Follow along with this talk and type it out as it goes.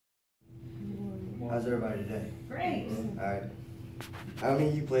How's everybody today? Great. All right. How many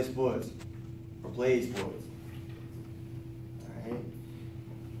of you play sports or played sports? All right.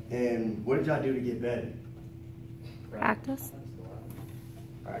 And what did y'all do to get better? Practice.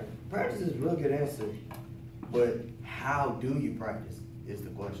 All right. Practice is a real good answer, but how do you practice is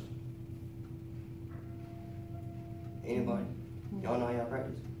the question. Anybody? Y'all know how y'all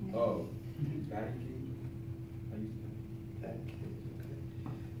practice? Oh.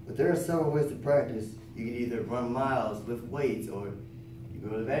 But there are several ways to practice. You can either run miles, lift weights, or you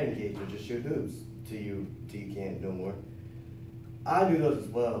go to the batting cage or just shoot hoops till you can't no more. I do those as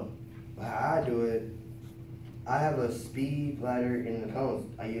well. But how I do it, I have a speed ladder in the cones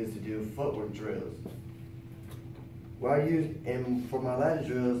I use to do footwork drills. What I use, and for my ladder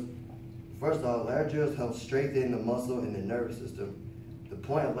drills, first off, ladder drills help strengthen the muscle and the nervous system. The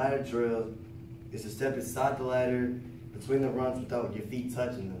point of ladder drills is to step inside the ladder between the runs without your feet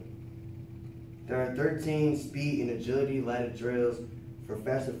touching them. There are 13 speed and agility ladder drills for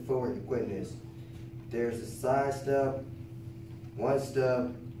faster forward quickness. There's a side step, one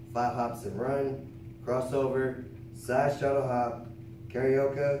step, 5 hops and run, crossover, side shuttle hop,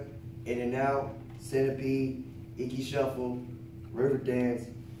 karaoke, in and out, centipede, icky shuffle, river dance,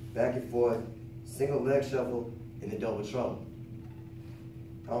 back and forth, single leg shuffle, and the double trouble.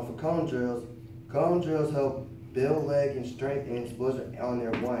 For cone drills help build leg and strength and exposure on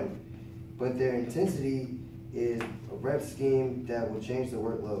their one, but their intensity is a rep scheme that will change the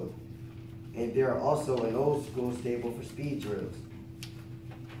workload. And there are also an old school staple for speed drills.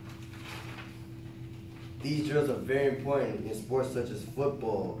 These drills are very important in sports such as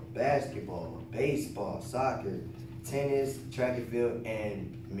football, basketball, baseball, soccer, tennis, track and field,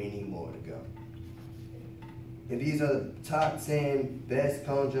 and many more to go. And these are the top 10 best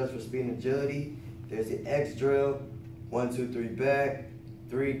cone drills for speed and agility. There's the X drill, 1, 2, 3 back,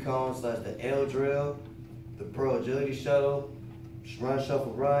 3 cones / the L drill, the Pro Agility Shuttle, Run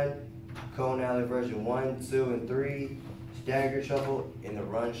Shuffle Run, Cone Alley version 1, 2, and 3, Stagger Shuffle, and the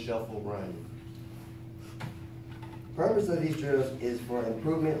Run Shuffle Run. The purpose of these drills is for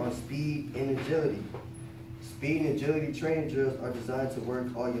improvement on speed and agility. Speed and agility training drills are designed to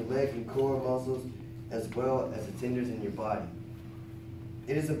work all your leg and core muscles as well as the tendons in your body.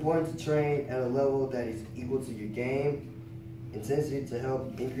 It is important to train at a level that is equal to your game intensity to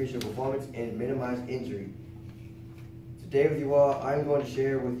help increase your performance and minimize injury. Today with you all, I'm going to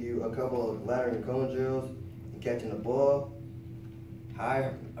share with you a couple of ladder and cone drills and catching the ball.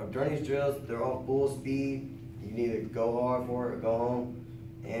 During these drills, they're all full speed. You can either go hard for it or go home,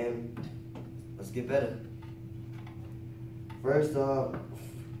 and let's get better. First off,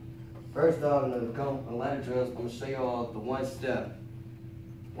 in the ladder drills, I'm going to show you all the one step.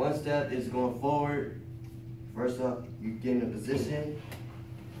 One step is going forward. First up, you get in a position,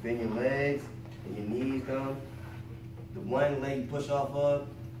 bend your legs, and your knees come. The one leg you push off of,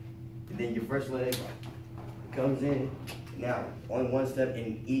 and then your first leg comes in. Now, only one step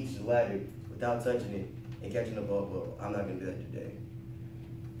in each ladder without touching it and catching the ball. Well, I'm not going to do that today.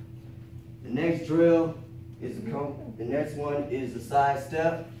 The next drill is the next one is the side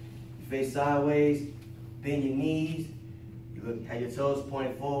step. You face sideways, bend your knees. You have your toes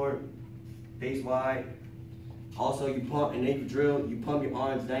pointed forward, face wide. Also, you pump, and then you drill, you pump your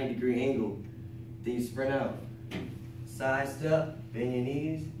arms 90-degree angle. Then you sprint out. Side step, bend your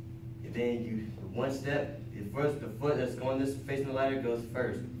knees, and then you, one step, the foot that's going this, facing the ladder goes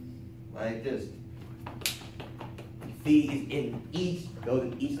first. Like this. Your feet is goes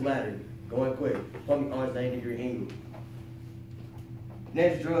in each ladder, going quick. Pump your arms 90-degree angle.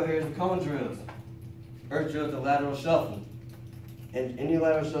 Next drill here is the cone drills. First drill is the lateral shuffle. And in your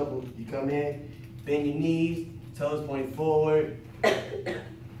lateral shuffle, you come in, bend your knees, toes pointing forward,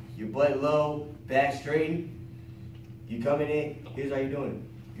 your butt low, back straighten. You coming in, here's how you're doing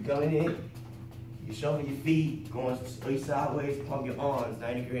it. You coming in, you shuffle your feet, going straight sideways, pump your arms,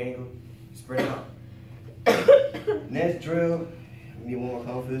 90-degree angle, you sprint out. Next drill, we need one more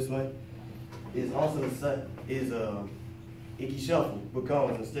cone for this one, is also icky shuffle with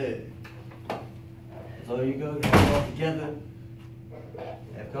cones instead. So you go, you have cones together,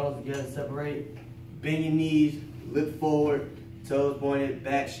 have cones together, separate, bend your knees, lift forward, toes pointed,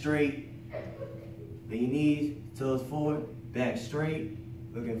 back straight. Bend your knees, toes forward, back straight,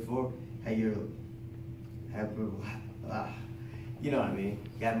 looking forward. You know what I mean.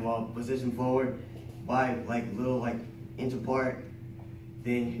 Got them all positioned forward, wide, like little inch apart.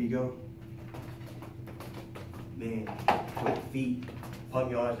 Then here you go. Then put your feet,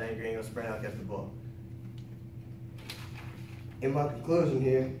 pump your arms, 90-degree angle, sprint out, catch the ball. In my conclusion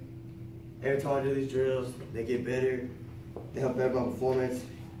here, every time I do these drills, they get better, they help better my performance,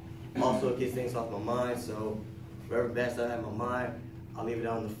 Also, it gets things off my mind, so whatever bad stuff I have in my mind, I'll leave it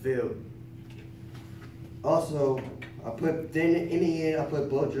out on the field. Also, I put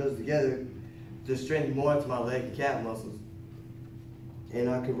both drills together to strengthen more into my leg and calf muscles. And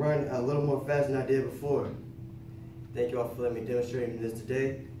I could run a little more fast than I did before. Thank you all for letting me demonstrate this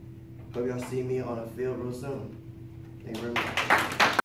today. Hope y'all see me on the field real soon. Thank you very much.